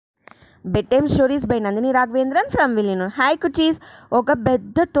Bed time stories by Nandini Raghavendran from Villianur. Hi కుచీస్. ఒక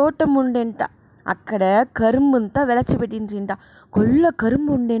పెద్ద తోటం ఉండేంట. అక్కడ కరుంబుంతా వెಳಚಿపెట్టిండ్ರಿಂಟ. కొల్ల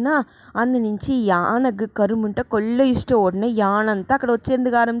కరుంబు ఉండేనా, అందు నుంచి యానకు కరుంబుంట కొల్ల ఇష్టం. ఉడనే యానంతా అక్కడ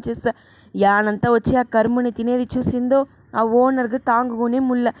వచ్చేందుకు ఆరంభించేస్తా. యానంతా వచ్చి ఆ కరుంబుని తినేది చూసిందో ఆ ఓనర్కి తాంగుకునే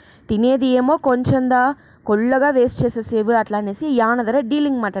ముల్ల. తినేది ఏమో కొంచెందా కొల్లగా వేస్ట్ చేసేసేవు అట్లా అనేసి యాన దగ్గర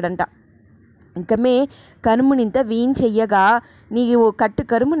డీలింగ్ మాట్లాడంట. ఇంకమే కరుంబునింత వీన్ చెయ్యగా నీకు కట్టు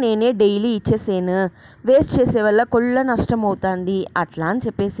కరుంబు నేనే డైలీ ఇచ్చేసేను, వేస్ట్ చేసే వల్ల కొల్ల నష్టం అవుతుంది అట్లా అని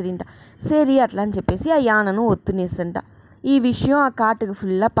చెప్పేసిరింట. సరి అట్లా అని చెప్పేసి ఆ యానను ఒత్తునేసంట. ఈ విషయం ఆ కాటుకు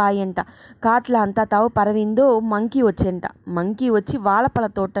ఫుల్లా పాయంట. కాట్ల అంతా తావు పరవిందో మంకీ వచ్చేంట. మంకీ వచ్చి వాழப்பழ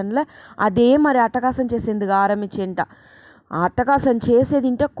తోటంలో అదే మరి అట్టకాసం చేసేందుకు ఆరంభించేంట. అట్టకాసం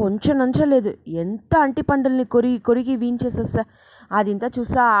చేసేదింటే కొంచెం నంచలేదు, ఎంత అంటి పండుల్ని కొరిగి కొరిగి వీంచేసేస్తా. అదింతా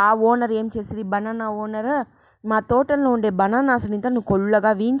చూసా ఆ ఓనర్ ఏం చేసిరి, బనానా ఓనర్, మా తోటలో ఉండే బనానాస్నింతా నువ్వు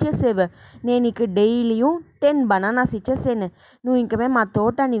కొల్లగా వీంచేసేవు, నేను ఇక డైలీయు 10 బనానాస్ ఇచ్చేసాను, నువ్వు ఇంకమే మా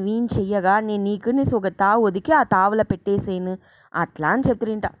తోటని వీన్ చెయ్యగా నేను నీకు ఒక తావు ఒదికి ఆ తావులో పెట్టేసేను అట్లా అని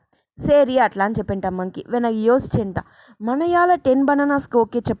చెప్తిరింట. సరి అట్లా అని చెప్పంట మంకి. వెనక యోసిచేంట, మన యాల 10 బనానాస్కి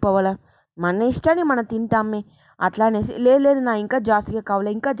ఓకే చెప్పవాలా, మన ఇష్టాన్ని మనం తింటామే అట్లా అనేసి. లేదు నా ఇంకా జాస్తిగా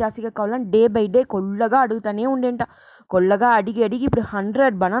కావాలని డే బై డే కొల్లగా అడుగుతానే ఉండేంట. కొల్లగా అడిగి అడిగి ఇప్పుడు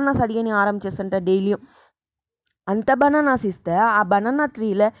 100 బనానాస్ అడిగని ఆరంభించేసంట డైలీ. అంత బనానాస్ ఇస్తే ఆ బనానా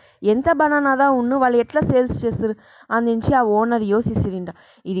ట్రీలో ఎంత బనానాదా ఉన్ను వాళ్ళు ఎట్లా సేల్స్ చేస్తారు అందించి ఆ ఓనర్ యోసిసిరింట.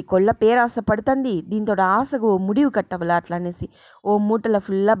 ఇది కొల్ల పేరాస పడుతుంది, దీంతో ఆశకు ఓ ముడివు కట్టవల అట్లా అనేసి ఓ మూటల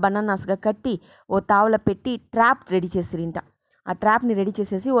ఫుల్లా బనానాస్గా కట్టి ఓ తావుల పెట్టి ట్రాప్ రెడీ చేసిరింట. ఆ ట్రాప్ని రెడీ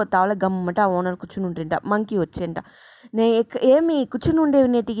చేసేసి ఓ తావుల గమ్మట ఆ ఓనర్ కూర్చుని ఉంటేంట. మంకీ వచ్చేంట. ఏమి కూర్చుని ఉండేవి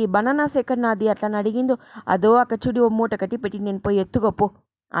నేటికి బనానాస్ ఎక్కడ నాది అట్లా అని అడిగిందో, అదో అక్క చూడి ఓ మూట కట్టి పెట్టి నేను పోయి ఎత్తుకోపో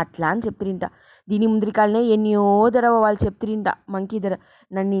అట్లా అని చెప్తిరింట. దీని ముందరికాలనే ఎన్నో ధరవ వాళ్ళు చెప్తిరింట మంకీ ధర.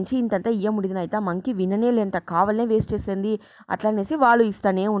 నన్నించి ఇంతంతా ఇయ్య ముడిదినైతే ఆ మంకీ విననేలేంట, కావాలనే వేస్ట్ చేసింది అట్లా అనేసి వాళ్ళు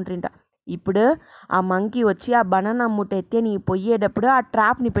ఇస్తానే ఉంట్రింట. ఇప్పుడు ఆ మంకీ వచ్చి ఆ బనానా మూట ఎత్తే పోయేటప్పుడు ఆ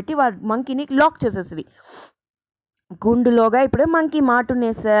ట్రాప్ని పెట్టి మంకీని లాక్ చేసేస్తుంది. గుండులోగా ఇప్పుడు మంకీ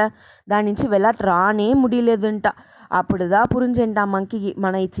మాటునేసా దాని నుంచి వెళ్ళట్ రానే ముడిలేదంట. అప్పుడుదా పురింజంట ఆ మంకీకి,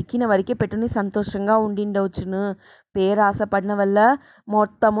 మన ఈ చిక్కిన వరకే పెట్టుని సంతోషంగా ఉండిండవచ్చును, పేరాస పడిన వల్ల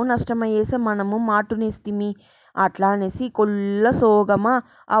మొత్తము నష్టమయ్యేసే మనము మాటునేస్తిమి అట్లా అనేసి కొల్ల సోగమా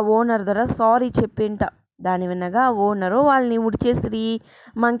ఆ ఓనర్ దగ్గర సారీ చెప్పేంట. దాని వినగా ఓనరు వాళ్ళని ఉడిచేసిరి,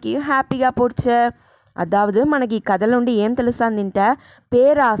 మంకీ హ్యాపీగా పోడ్చే. అదావదు మనకి ఈ కథల నుండి ఏం తెలుస్తుందంటే,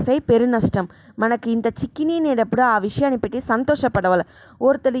 పేరాసై పెరునష్టం. మనకి ఇంత చిక్కినేటప్పుడు ఆ విషయాన్ని పెట్టి సంతోషపడవాలి.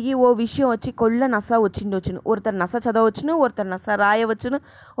 ఒరుతడికి ఓ విషయం వచ్చి కొల్ల నస వచ్చిండొచ్చును, ఒరుతరు నస చదవచ్చును, ఒరుతరు నస రాయవచ్చును,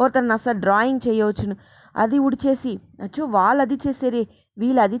 ఒరుతరు నస డ్రాయింగ్ చేయవచ్చును. అది ఉడిచేసి అచ్చో వాళ్ళు అది చేసేరే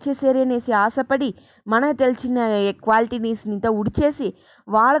వీళ్ళు అది చేసేరే అనేసి ఆశపడి మనకు తెలిసిన క్వాలిటీస్ని ఇంత ఉడిచేసి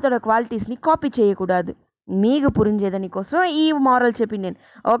వాళ్ళతో క్వాలిటీస్ని కాపీ చేయకూడదు. మీకు పురించేదని కోసం ఈ మారల్ చెప్పింది నేను.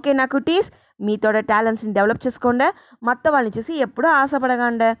 ఓకే నా కుటీస్, మీతో టాలెంట్స్ని డెవలప్ చేసుకోండి, మత్త వాళ్ళని చూసి ఎప్పుడూ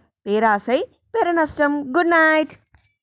ఆశపడకండి. పేరాసై పెరు నష్టం. Good night.